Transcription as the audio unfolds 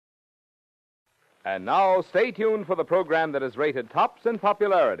And now, stay tuned for the program that is rated tops in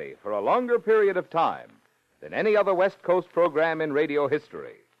popularity for a longer period of time than any other West Coast program in radio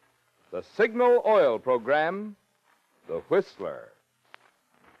history. The Signal Oil program, The Whistler.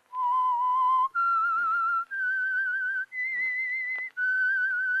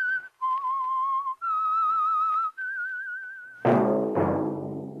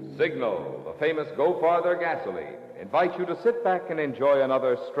 Signal, the famous Go Farther gasoline, invites you to sit back and enjoy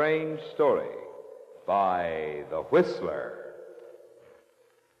another strange story by The Whistler.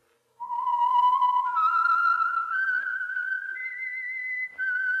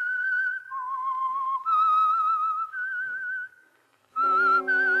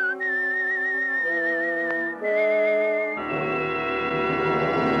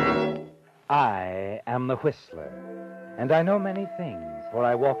 I am the Whistler, and I know many things, for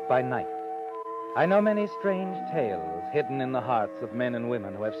I walk by night. I know many strange tales hidden in the hearts of men and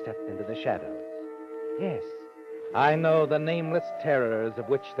women who have stepped into the shadows. Yes, I know the nameless terrors of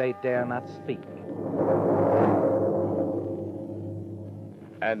which they dare not speak.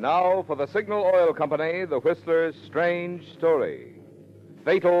 And now for the Signal Oil Company, The Whistler's strange story,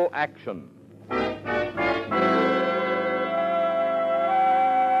 Fatal Action.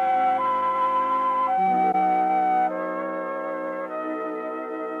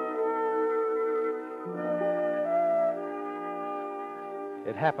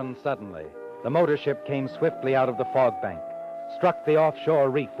 It happened suddenly. The motor ship came swiftly out of the fog bank, struck the offshore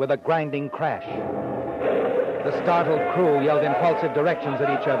reef with a grinding crash. The startled crew yelled impulsive directions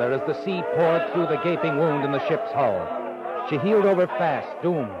at each other as the sea poured through the gaping wound in the ship's hull. She heeled over fast,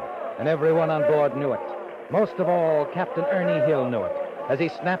 doomed, and everyone on board knew it. Most of all, Captain Ernie Hill knew it, as he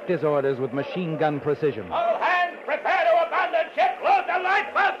snapped his orders with machine gun precision. All hands, prepare to abandon ship! Load the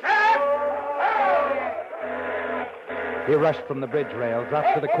lifeboat, sir! He rushed from the bridge rail,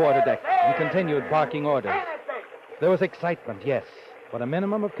 dropped to the quarterdeck, and continued barking orders. There was excitement, yes, but a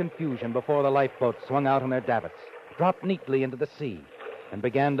minimum of confusion before the lifeboats swung out on their davits, dropped neatly into the sea, and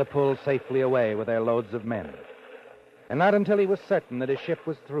began to pull safely away with their loads of men. And not until he was certain that his ship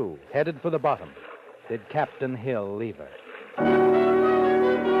was through, headed for the bottom, did Captain Hill leave her.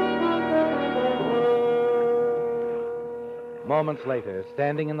 Moments later,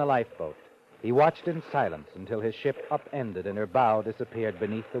 standing in the lifeboat, he watched in silence until his ship upended and her bow disappeared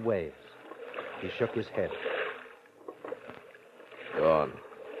beneath the waves. He shook his head. Gone.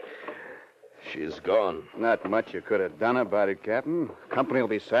 She's gone. Not much you could have done about it, Captain. Company will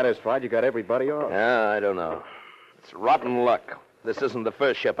be satisfied you got everybody off. Yeah, I don't know. It's rotten luck. This isn't the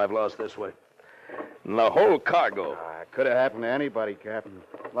first ship I've lost this way. And the whole cargo. It could have happened to anybody, Captain.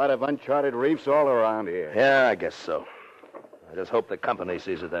 A lot of uncharted reefs all around here. Yeah, I guess so. I just hope the company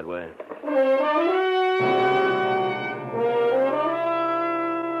sees it that way.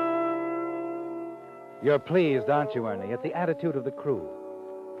 You're pleased, aren't you, Ernie, at the attitude of the crew?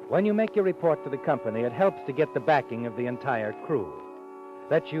 When you make your report to the company, it helps to get the backing of the entire crew.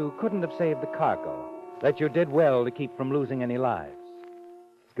 That you couldn't have saved the cargo. That you did well to keep from losing any lives.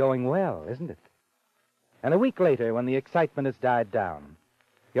 It's going well, isn't it? And a week later, when the excitement has died down,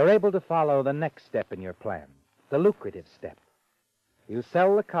 you're able to follow the next step in your plan, the lucrative step. You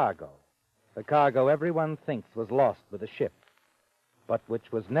sell the cargo everyone thinks was lost with the ship, but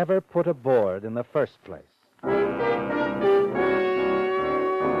which was never put aboard in the first place.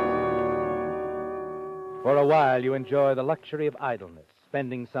 For a while, you enjoy the luxury of idleness,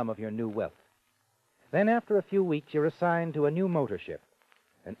 spending some of your new wealth. Then, after a few weeks, you're assigned to a new motor ship,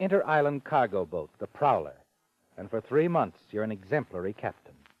 an inter-island cargo boat, the Prowler, and for 3 months, you're an exemplary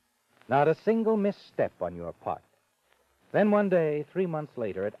captain. Not a single misstep on your part. Then one day, 3 months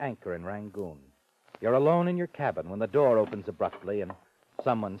later, at anchor in Rangoon, you're alone in your cabin when the door opens abruptly and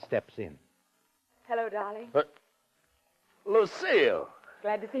someone steps in. Hello, darling. Lucille!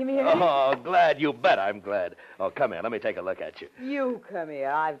 Glad to see me again? Oh, glad. You bet I'm glad. Oh, come here. Let me take a look at you. You come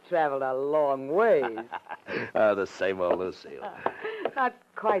here. I've traveled a long ways. The same old Lucille. Not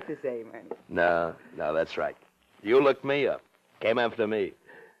quite the same, Ernie. No, that's right. You looked me up. Came after me.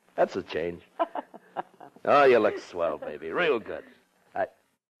 That's a change. Oh, you look swell, baby. Real good.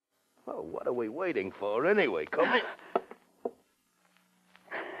 Oh, what are we waiting for anyway? Come here.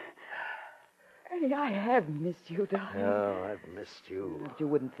 Ernie, I have missed you, darling. Oh, I've missed you. But you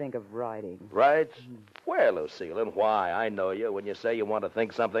wouldn't think of writing. Right? Where, Lucille, and why? I know you. When you say you want to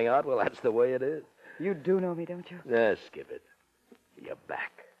think something out, well, that's the way it is. You do know me, don't you? Yeah, skip it. You're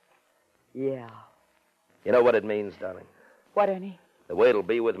back. Yeah. You know what it means, darling? What, Ernie? The way it'll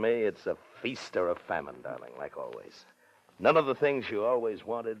be with me, it's a feast or a famine, darling, like always. None of the things you always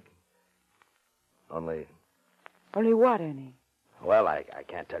wanted. Only what, Ernie? Well, I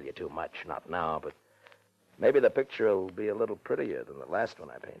can't tell you too much, not now, but maybe the picture will be a little prettier than the last one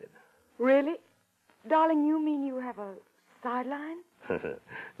I painted. Really? Darling, you mean you have a sideline?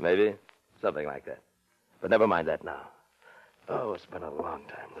 Maybe. Something like that. But never mind that now. Oh, it's been a long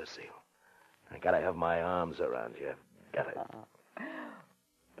time, Lucille. I gotta have my arms around you. Gotta.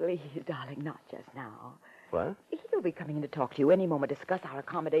 Please, darling, not just now. What? He'll be coming in to talk to you any moment, discuss our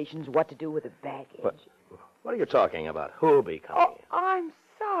accommodations, what to do with the baggage. What are you talking about? Who'll be coming? Oh, I'm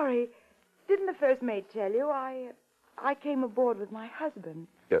sorry. Didn't the first mate tell you? I came aboard with my husband.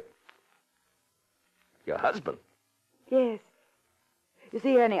 Your husband? Yes. You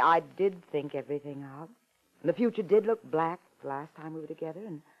see, Ernie, I did think everything out. And the future did look black the last time we were together,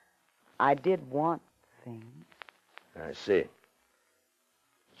 and I did want things. I see.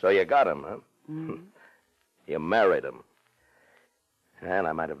 So you got him, huh? Mm-hmm. You married him. And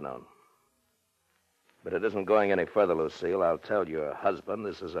I might have known. But it isn't going any further, Lucille. I'll tell your husband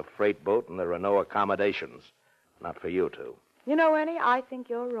this is a freight boat and there are no accommodations. Not for you two. You know, Ernie, I think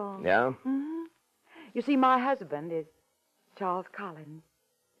you're wrong. Yeah? Mm-hmm. You see, my husband is Charles Collins.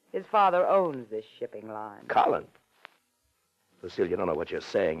 His father owns this shipping line. Collins? Lucille, you don't know what you're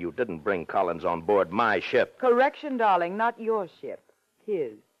saying. You didn't bring Collins on board my ship. Correction, darling, not your ship.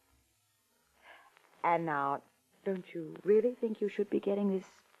 His. And now, don't you really think you should be getting this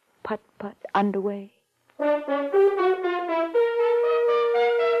putt-putt underway?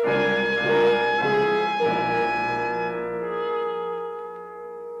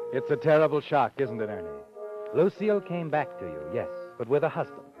 It's a terrible shock, isn't it, Ernie? Lucille came back to you, yes, but with a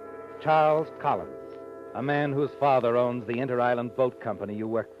husband, Charles Collins, a man whose father owns the Inter-Island Boat Company you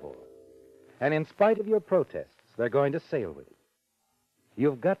work for. And in spite of your protests, they're going to sail with you.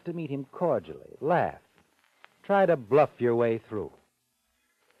 You've got to meet him cordially, laugh, try to bluff your way through.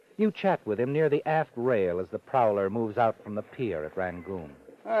 You chat with him near the aft rail as the prowler moves out from the pier at Rangoon.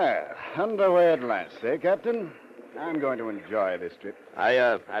 Underway at last, eh, Captain? I'm going to enjoy this trip.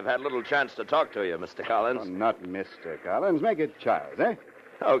 I've had little chance to talk to you, Mr. Oh, Collins. not Mr. Collins. Make it Charles, eh?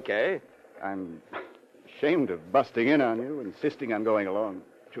 Okay. I'm ashamed of busting in on you, insisting on going along.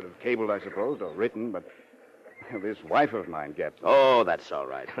 Should have cabled, I suppose, or written, but this wife of mine, Captain. Oh, that's all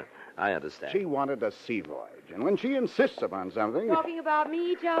right. I understand. She wanted a sea voyage, and when she insists upon something... Talking about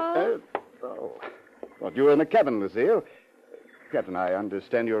me, Charles? Well, you were in the cabin, Lucille. Captain, I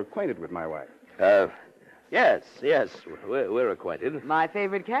understand you're acquainted with my wife. Yes. We're acquainted. My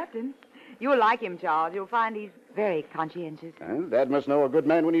favorite captain. You'll like him, Charles. You'll find he's very conscientious. Dad must know a good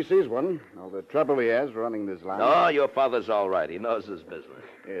man when he sees one. All the trouble he has running this line. Oh, your father's all right. He knows his business.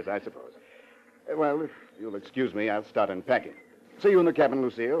 Yes, I suppose. Well, if you'll excuse me, I'll start unpacking. See you in the cabin,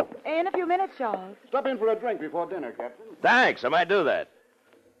 Lucille. In a few minutes, Charles. Stop in for a drink before dinner, Captain. Thanks. I might do that.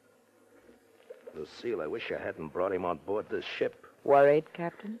 Lucille, I wish I hadn't brought him on board this ship. Worried,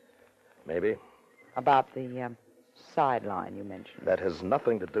 Captain? Maybe. About the sideline you mentioned. That has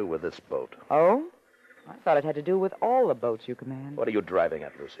nothing to do with this boat. Oh? I thought it had to do with all the boats you command. What are you driving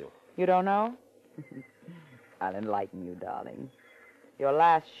at, Lucille? You don't know? I'll enlighten you, darling. Your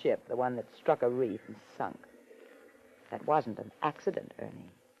last ship, the one that struck a reef and sunk. That wasn't an accident, Ernie.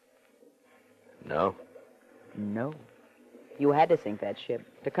 No? No. You had to sink that ship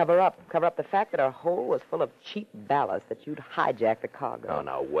to cover up the fact that our hull was full of cheap ballast, that you'd hijacked the cargo. Oh,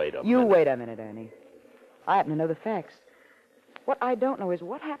 now, wait a minute. You wait a minute, Ernie. I happen to know the facts. What I don't know is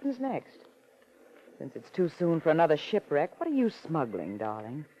what happens next. Since it's too soon for another shipwreck, what are you smuggling,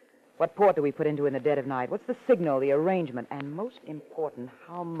 darling? What port do we put into in the dead of night? What's the signal, the arrangement? And most important,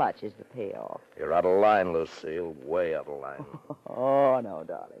 how much is the payoff? You're out of line, Lucille. Way out of line. Oh, no,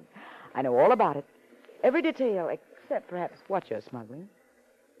 darling. I know all about it. Every detail, except perhaps what you're smuggling.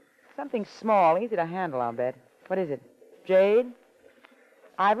 Something small, easy to handle, I'll bet. What is it? Jade?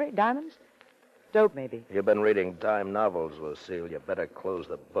 Ivory? Diamonds? Dope, maybe. You've been reading dime novels, Lucille. You better close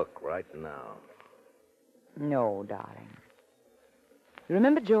the book right now. No, darling. You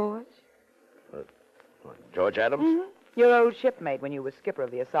remember George? George Adams? Mm-hmm. Your old shipmate when you were skipper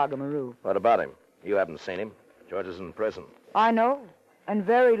of the Asaga Maru. What about him? You haven't seen him. George is in prison. I know. And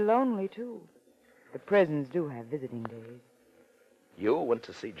very lonely, too. The prisons do have visiting days. You went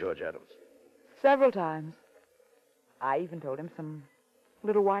to see George Adams? Several times. I even told him some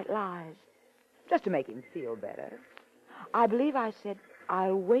little white lies, just to make him feel better. I believe I said,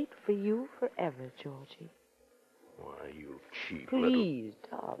 I'll wait for you forever, Georgie. Why, you cheap Please,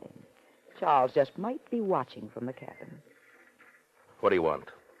 darling. Charles just might be watching from the cabin. What do you want?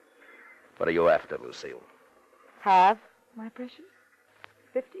 What are you after, Lucille? Half, my precious.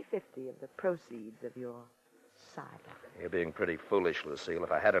 50-50 of the proceeds of your sideline. You're being pretty foolish, Lucille.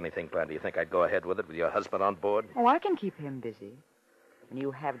 If I had anything planned, do you think I'd go ahead with it with your husband on board? Oh, I can keep him busy. And you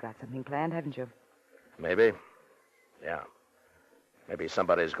have got something planned, haven't you? Maybe. Yeah. Maybe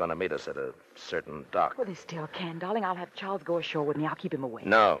somebody's going to meet us at a certain dock. Well, they still can, darling. I'll have Charles go ashore with me. I'll keep him away.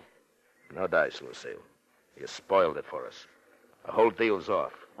 No. No dice, Lucille. You spoiled it for us. The whole deal's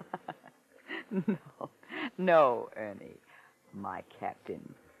off. No, Ernie. My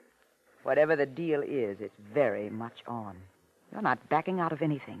captain. Whatever the deal is, it's very much on. You're not backing out of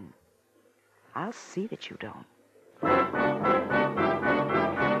anything. I'll see that you don't.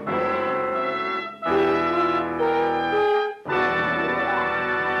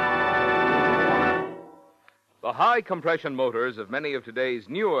 The high-compression motors of many of today's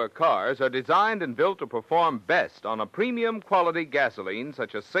newer cars are designed and built to perform best on a premium quality gasoline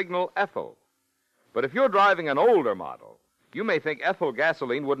such as Signal Ethyl. But if you're driving an older model, you may think ethyl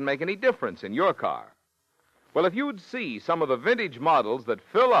gasoline wouldn't make any difference in your car. Well, if you'd see some of the vintage models that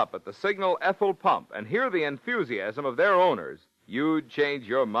fill up at the Signal Ethyl pump and hear the enthusiasm of their owners, you'd change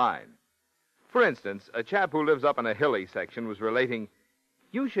your mind. For instance, a chap who lives up in a hilly section was relating,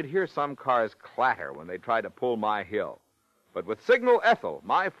 "You should hear some cars clatter when they try to pull my hill. But with Signal Ethyl,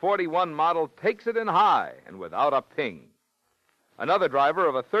 my 41 model takes it in high and without a ping." Another driver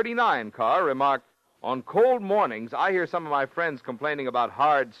of a 39 car remarked, "On cold mornings, I hear some of my friends complaining about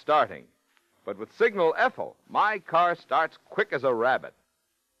hard starting. But with Signal Ethyl, my car starts quick as a rabbit."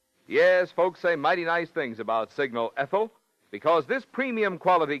 Yes, folks say mighty nice things about Signal Ethyl, because this premium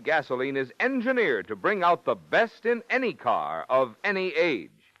quality gasoline is engineered to bring out the best in any car of any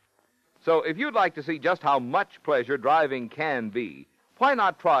age. So if you'd like to see just how much pleasure driving can be, why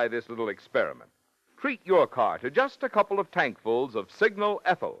not try this little experiment? Treat your car to just a couple of tankfuls of Signal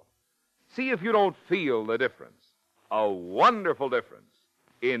Ethyl. See if you don't feel the difference. A wonderful difference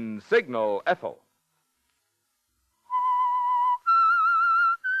in Signal Ethyl.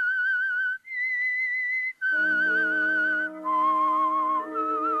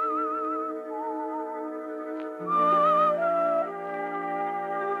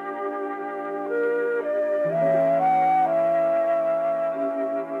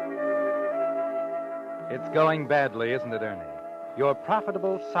 It's going badly, isn't it, Ernie? Your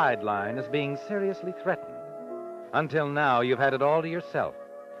profitable sideline is being seriously threatened. Until now, you've had it all to yourself.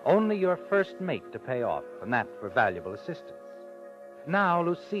 Only your first mate to pay off, and that for valuable assistance. Now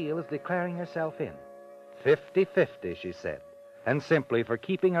Lucille is declaring herself in. 50-50, she said, and simply for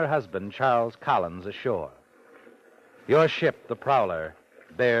keeping her husband, Charles Collins, ashore. Your ship, the Prowler,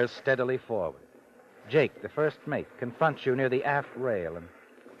 bears steadily forward. Jake, the first mate, confronts you near the aft rail and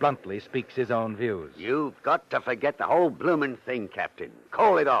bluntly speaks his own views. You've got to forget the whole bloomin' thing, Captain.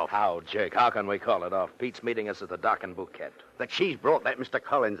 Call it off. How, Jake? How can we call it off? Pete's meeting us at the dock in Bouquet. That she's brought that Mr.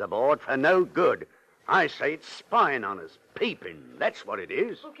 Collins aboard for no good. I say it's spying on us. Peeping. That's what it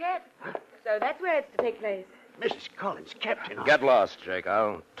is. Bouquet. So that's where it's to take place. Mrs. Collins, Captain. Get lost, Jake.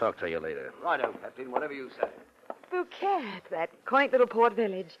 I'll talk to you later. Righto, Captain. Whatever you say. Bouquet, that quaint little port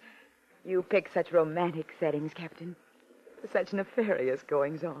village. You pick such romantic settings, Captain. Such nefarious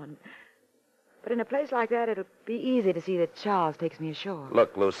goings-on. But in a place like that, it'll be easy to see that Charles takes me ashore.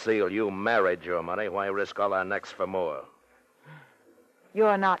 Look, Lucille, you married your money. Why risk all our necks for more?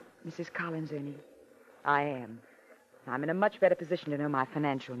 You're not Mrs. Collins, Ernie. I am. I'm in a much better position to know my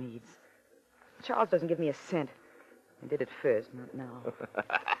financial needs. Charles doesn't give me a cent. He did at first, not now.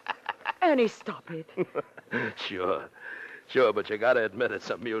 Ernie, stop it. Sure, but you gotta admit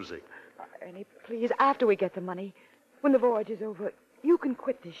it's amusing. Ernie, please, after we get the money, when the voyage is over, you can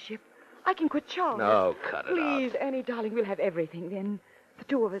quit this ship. I can quit Charles. No, cut it out. Please, Ernie, darling, we'll have everything then. The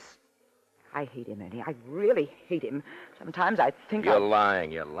two of us. I hate him, Ernie. I really hate him. Sometimes I think You're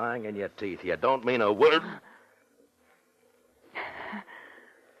lying. You're lying in your teeth. You don't mean a word.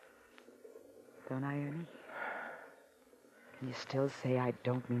 Don't I, Ernie? Can you still say I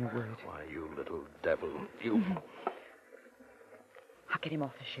don't mean a word? Why, you little devil. You... I'll get him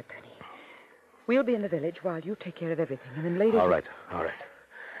off the ship, Ernie. We'll be in the village while you take care of everything, and then later... All right.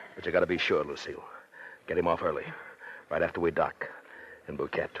 But you gotta be sure, Lucille. Get him off early. Right after we dock. In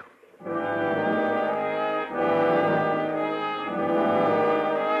Bouquet.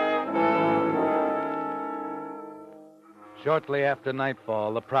 Shortly after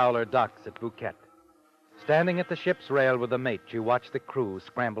nightfall, the Prowler docks at Bouquet. Standing at the ship's rail with the mate, you watch the crew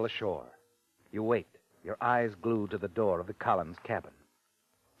scramble ashore. You wait, your eyes glued to the door of the Collins cabin.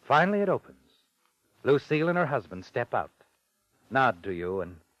 Finally, it opens. Lucille and her husband step out, nod to you,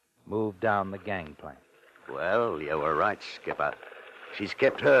 and move down the gangplank. Well, you were right, Skipper. She's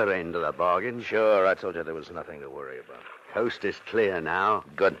kept her end of the bargain. Sure, I told you there was nothing to worry about. Coast is clear now.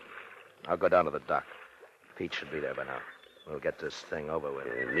 Good. I'll go down to the dock. Pete should be there by now. We'll get this thing over with.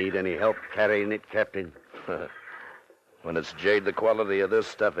 Need any help carrying it, Captain? When it's jade the quality of this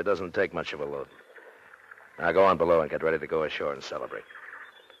stuff, it doesn't take much of a load. Now go on below and get ready to go ashore and celebrate.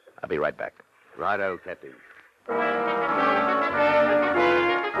 I'll be right back. Righto, Captain.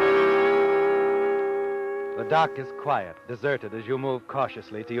 The dock is quiet, deserted as you move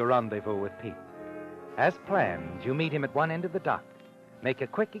cautiously to your rendezvous with Pete. As planned, you meet him at one end of the dock, make a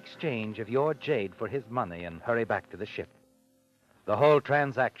quick exchange of your jade for his money, and hurry back to the ship. The whole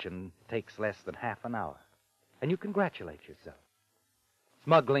transaction takes less than half an hour, and you congratulate yourself.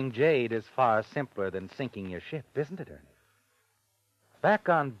 Smuggling jade is far simpler than sinking your ship, isn't it, Ernie? Back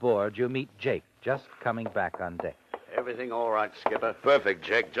on board, you meet Jake, just coming back on deck. Everything all right, Skipper? Perfect,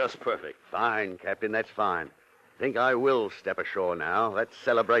 Jake, just perfect. Fine, Captain, that's fine. Think I will step ashore now. That's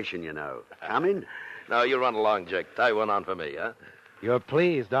celebration, you know. Coming? Now, you run along, Jake. Tie one on for me, huh? You're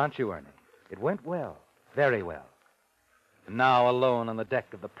pleased, aren't you, Ernie? It went well, very well. And now, alone on the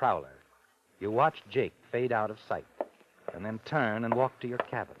deck of the Prowler, you watch Jake fade out of sight, and then turn and walk to your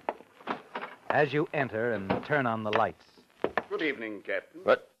cabin. As you enter and turn on the lights... Good evening, Captain.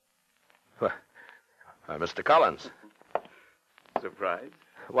 What? Mr. Collins. Surprised?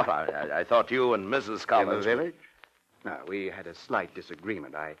 What, I thought you and Mrs. Collins... In the village? No, we had a slight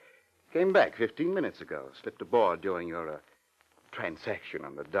disagreement. I came back 15 minutes ago, slipped aboard during your transaction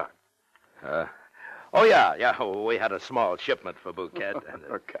on the dock. Oh, yeah. Oh, we had a small shipment for Bouquet. And,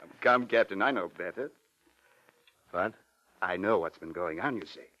 Oh, come, Captain. I know better. What? I know what's been going on, you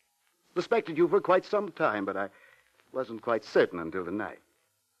see. Suspected you for quite some time, but I wasn't quite certain until tonight.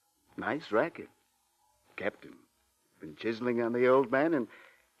 Nice racket. Captain, been chiseling on the old man in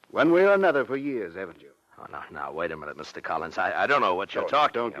one way or another for years, haven't you? Oh, now, wait a minute, Mr. Collins. I don't know what you're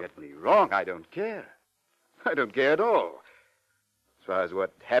talking Don't get me wrong. I don't care. I don't care at all. As far as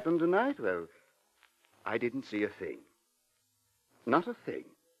what happened tonight, well, I didn't see a thing. Not a thing.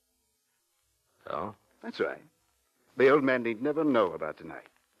 Oh? That's right. The old man need never know about tonight.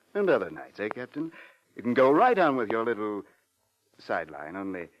 And other nights, eh, Captain? You can go right on with your little sideline,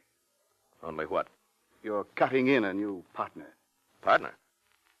 only Only what? you're cutting in a new partner. Partner?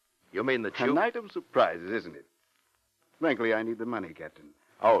 You mean that A you... night of surprises, isn't it? Frankly, I need the money, Captain.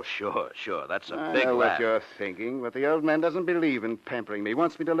 Oh, sure. That's a I big know laugh. what you're thinking, but the old man doesn't believe in pampering me. He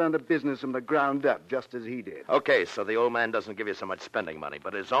wants me to learn the business from the ground up, just as he did. Okay, so the old man doesn't give you so much spending money,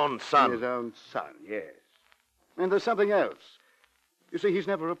 but his own son... His own son, yes. And there's something else. You see, he's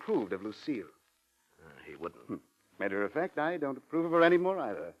never approved of Lucille. He wouldn't. Matter of fact, I don't approve of her anymore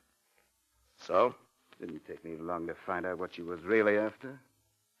either. So? Didn't take me long to find out what she was really after.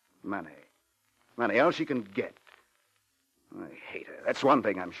 Money. Money, all she can get. I hate her. That's one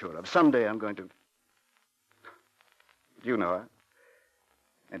thing I'm sure of. Someday I'm going to... You know her.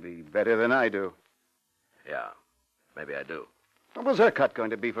 And be better than I do. Yeah, maybe I do. What was her cut going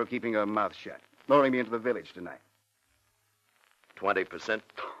to be for keeping her mouth shut? Luring me into the village tonight? 20%?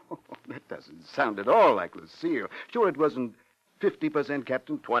 Oh, that doesn't sound at all like Lucille. Sure it wasn't 50%,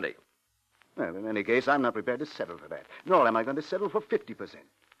 Captain? 20. Well, in any case, I'm not prepared to settle for that. Nor am I going to settle for 50%.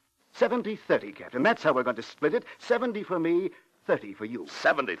 70-30, Captain. That's how we're going to split it. 70 for me, 30 for you.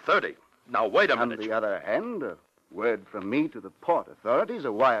 70-30? Now, wait a On minute. the other hand, a word from me to the port authorities,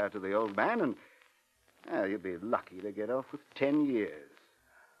 a wire to the old man, and you'd be lucky to get off with 10 years.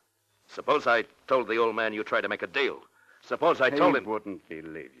 Suppose I told the old man you tried to make a deal. Suppose I told him... He wouldn't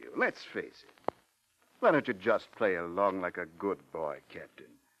believe you. Let's face it. Why don't you just play along like a good boy, Captain?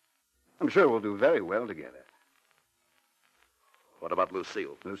 I'm sure we'll do very well together. What about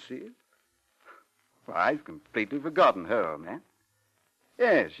Lucille? Lucille? Well, I've completely forgotten her, old man.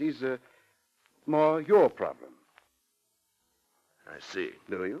 Yes, she's more your problem. I see.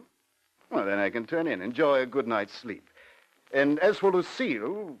 Do you? Well, then I can turn in, enjoy a good night's sleep. And as for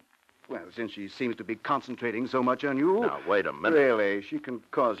Lucille, well, since she seems to be concentrating so much on you... Now, wait a minute. Really, she can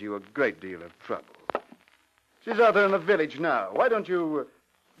cause you a great deal of trouble. She's out there in the village now. Why don't you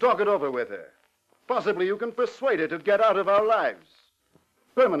talk it over with her? Possibly you can persuade her to get out of our lives.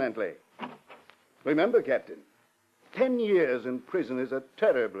 Permanently. Remember, Captain, 10 years in prison is a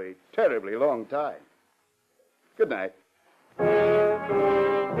terribly, terribly long time. Good night.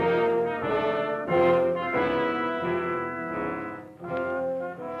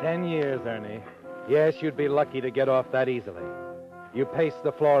 10 years, Ernie. Yes, you'd be lucky to get off that easily. You pace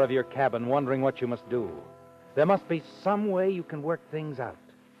the floor of your cabin, wondering what you must do. There must be some way you can work things out.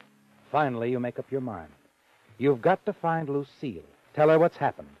 Finally, you make up your mind. You've got to find Lucille, tell her what's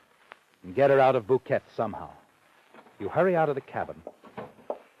happened, and get her out of Bouquet somehow. You hurry out of the cabin,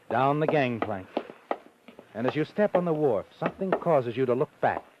 down the gangplank, and as you step on the wharf, something causes you to look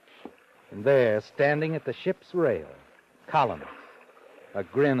back. And there, standing at the ship's rail, Collins, a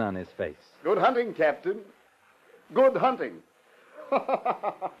grin on his face. Good hunting, Captain. Good hunting.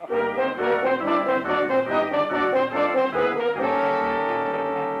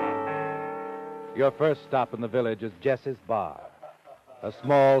 Your first stop in the village is Jess's Bar, a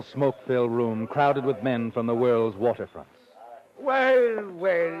small, smoke-filled room crowded with men from the world's waterfronts. Well,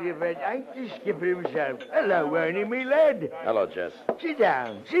 if it ain't the skipper himself. Hello, Ernie, me lad. Hello, Jess. Sit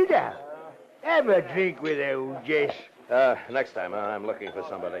down, sit down. Have a drink with old Jess. Next time, I'm looking for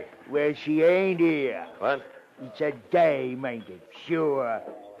somebody. Well, she ain't here. What? It's a dame, ain't it? Sure.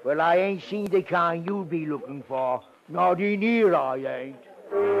 Well, I ain't seen the kind you be looking for. Not in here, I ain't.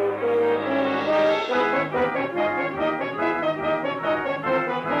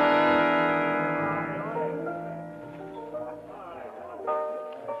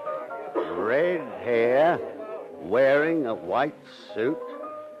 Red hair, wearing a white suit.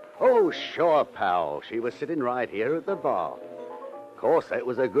 Oh, sure, pal. She was sitting right here at the bar. Of course, that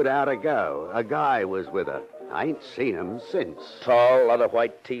was a good hour ago. A guy was with her. I ain't seen him since. Tall, lot of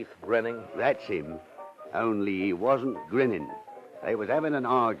white teeth, grinning. That's him. Only he wasn't grinning. They was having an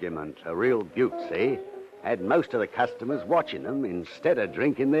argument, a real beaut, see? Had most of the customers watching them instead of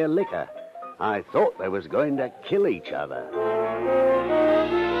drinking their liquor. I thought they was going to kill each other.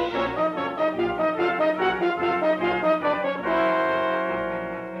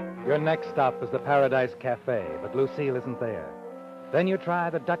 Your next stop is the Paradise Cafe, but Lucille isn't there. Then you try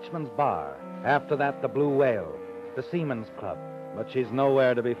the Dutchman's Bar. After that, the Blue Whale, the Seaman's Club, but she's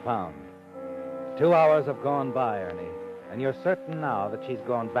nowhere to be found. 2 hours have gone by, Ernie, and you're certain now that she's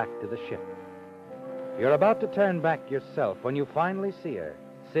gone back to the ship. You're about to turn back yourself when you finally see her,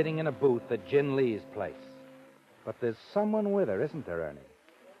 sitting in a booth at Jin Lee's place. But there's someone with her, isn't there, Ernie?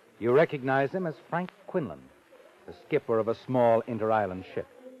 You recognize him as Frank Quinlan, the skipper of a small inter-island ship.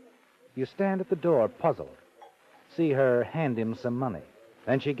 You stand at the door, puzzled. See her hand him some money.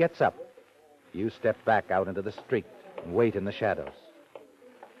 Then she gets up. You step back out into the street and wait in the shadows.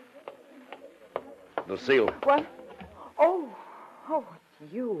 Lucille. What? Oh,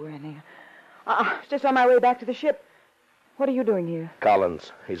 it's you, Ernie. I was just on my way back to the ship. What are you doing here?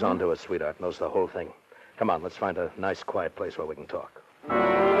 Collins. He's on to us, sweetheart. Knows the whole thing. Come on, let's find a nice, quiet place where we can talk.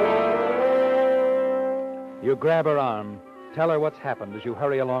 You grab her arm, tell her what's happened as you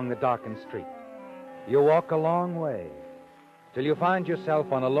hurry along the darkened street. You walk a long way till you find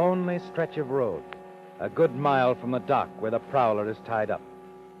yourself on a lonely stretch of road, a good mile from the dock where the prowler is tied up.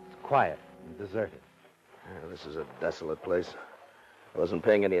 It's quiet and deserted. Yeah, this is a desolate place. I wasn't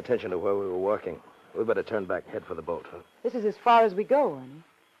paying any attention to where we were walking. We better turn back, head for the boat, huh? This is as far as we go, Ernie.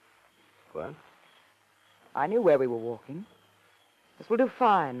 What? I knew where we were walking. This will do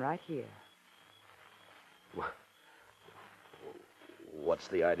fine right here. What's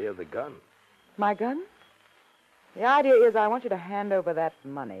the idea of the gun? My gun? The idea is I want you to hand over that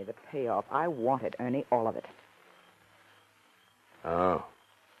money, the payoff. I want it, Ernie, all of it. Oh.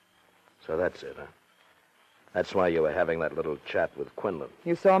 So that's it, huh? That's why you were having that little chat with Quinlan.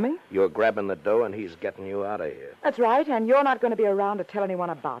 You saw me? You're grabbing the dough, and he's getting you out of here. That's right, and you're not going to be around to tell anyone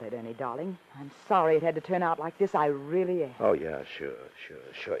about it, Ernie, darling. I'm sorry it had to turn out like this. I really am. Oh, yeah, sure.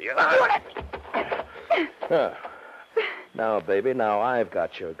 Yeah. Now, baby, now I've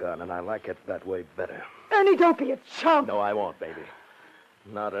got your gun, and I like it that way better. Ernie, don't be a chump. No, I won't, baby.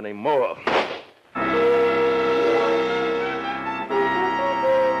 Not anymore.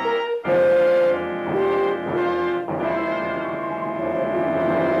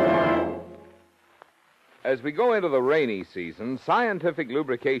 As we go into the rainy season, scientific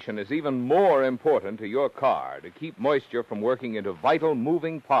lubrication is even more important to your car to keep moisture from working into vital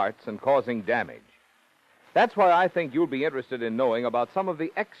moving parts and causing damage. That's why I think you'll be interested in knowing about some of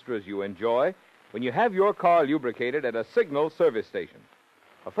the extras you enjoy when you have your car lubricated at a Signal service station.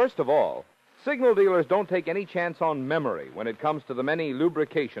 First of all, Signal dealers don't take any chance on memory when it comes to the many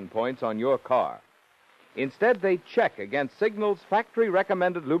lubrication points on your car. Instead, they check against Signal's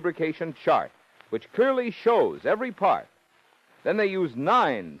factory-recommended lubrication chart, which clearly shows every part. Then they use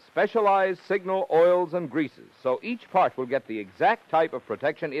 9 specialized Signal oils and greases, so each part will get the exact type of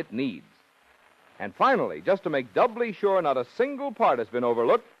protection it needs. And finally, just to make doubly sure not a single part has been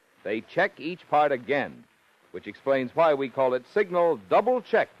overlooked, they check each part again, which explains why we call it Signal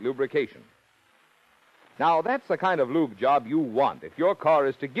double-check lubrication. Now, that's the kind of lube job you want if your car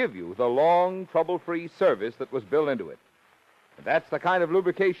is to give you the long, trouble-free service that was built into it. And that's the kind of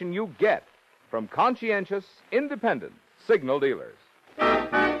lubrication you get from conscientious, independent Signal dealers.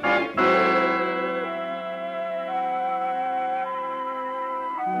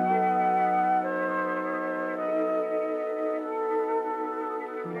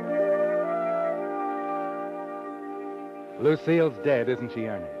 Lucille's dead, isn't she,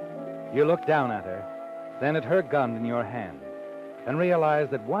 Ernie? You look down at her. then at her gun in your hand, and realize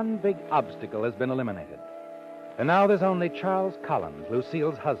that one big obstacle has been eliminated. And now there's only Charles Collins,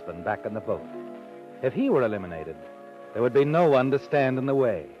 Lucille's husband, back in the boat. If he were eliminated, there would be no one to stand in the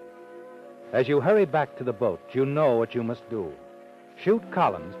way. As you hurry back to the boat, you know what you must do. Shoot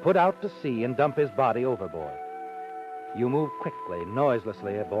Collins, put out to sea, and dump his body overboard. You move quickly,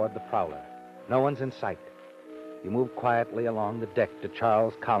 noiselessly aboard the prowler. No one's in sight. You move quietly along the deck to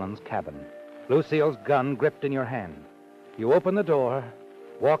Charles Collins' cabin, Lucille's gun gripped in your hand. You open the door,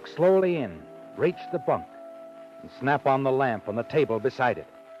 walk slowly in, reach the bunk, and snap on the lamp on the table beside it.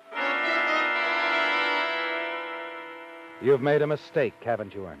 You've made a mistake,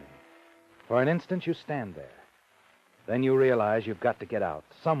 haven't you, Ernie? For an instant, you stand there. Then you realize you've got to get out,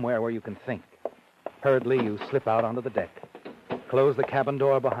 somewhere where you can think. Hurriedly, you slip out onto the deck, close the cabin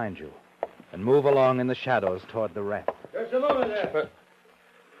door behind you, and move along in the shadows toward the raft. Just a moment there.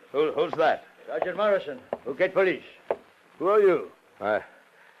 Who's that? Sergeant Morrison, Phuket Police. Who are you?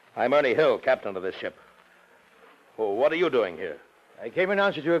 I'm Ernie Hill, captain of this ship. Well, what are you doing here? I came in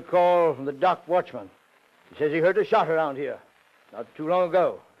answer to a call from the dock watchman. He says he heard a shot around here not too long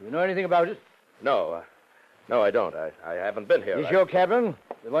ago. Do you know anything about it? No, I don't. I haven't been here. Is your cabin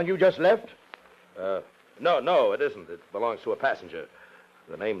the one you just left? No, it isn't. It belongs to a passenger.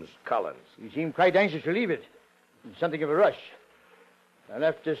 The name's Collins. You seem quite anxious to leave it. In something of a rush. I'll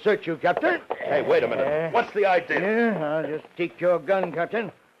have to search you, Captain. Hey, wait a minute. What's the idea? Yeah, I'll just take your gun,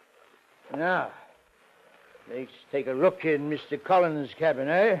 Captain. Now, let's take a look in Mr. Collins' cabin,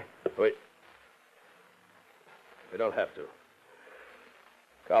 eh? Wait. We don't have to.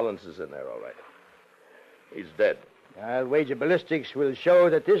 Collins is in there, all right. He's dead. I'll wager ballistics will show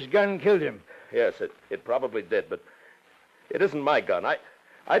that this gun killed him. Yes, it probably did, but it isn't my gun.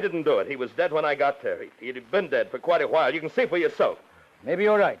 I didn't do it. He was dead when I got there. He'd been dead for quite a while. You can see for yourself. Maybe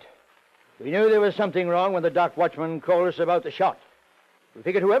you're right. We knew there was something wrong when the dock watchman called us about the shot. We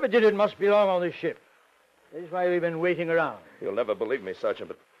figured whoever did it must belong on this ship. That's why we've been waiting around. You'll never believe me, Sergeant,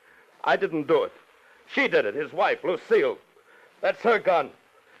 but I didn't do it. She did it, his wife, Lucille. That's her gun.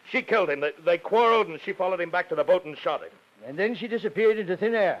 She killed him. They quarreled, and she followed him back to the boat and shot him. And then she disappeared into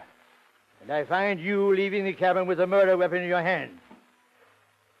thin air. And I find you leaving the cabin with a murder weapon in your hand.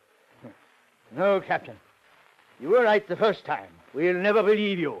 No, Captain. You were right the first time. We'll never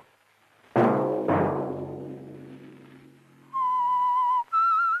believe you.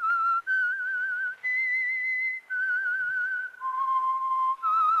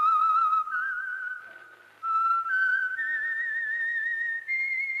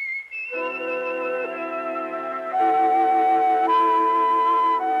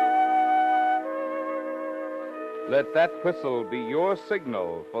 Let that whistle be your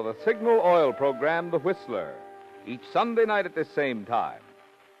signal for the Signal Oil program, The Whistler, each Sunday night at this same time.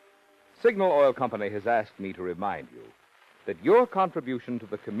 Signal Oil Company has asked me to remind you that your contribution to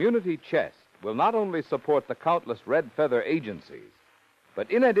the community chest will not only support the countless Red Feather agencies, but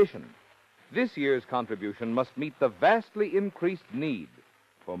in addition, this year's contribution must meet the vastly increased need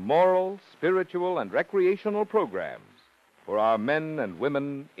for moral, spiritual, and recreational programs for our men and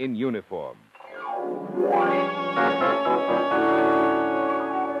women in uniform.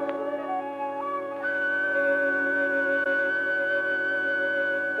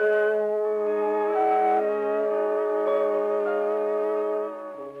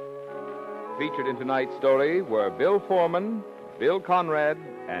 Featured in tonight's story were Bill Foreman, Bill Conrad,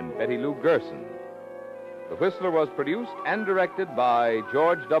 and Betty Lou Gerson. The Whistler was produced and directed by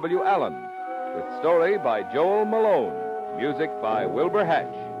George W. Allen, with story by Joel Malone, music by Wilbur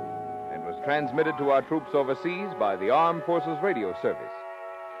Hatch, and was transmitted to our troops overseas by the Armed Forces Radio Service.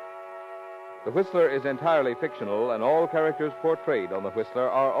 The Whistler is entirely fictional, and all characters portrayed on The Whistler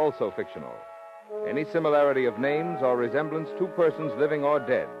are also fictional. Any similarity of names or resemblance to persons living or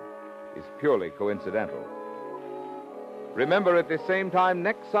dead is purely coincidental. Remember at this same time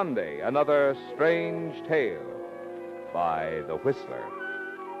next Sunday, another strange tale by The Whistler.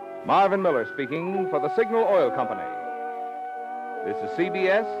 Marvin Miller speaking for the Signal Oil Company. This is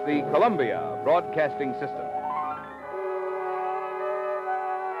CBS, the Columbia Broadcasting System.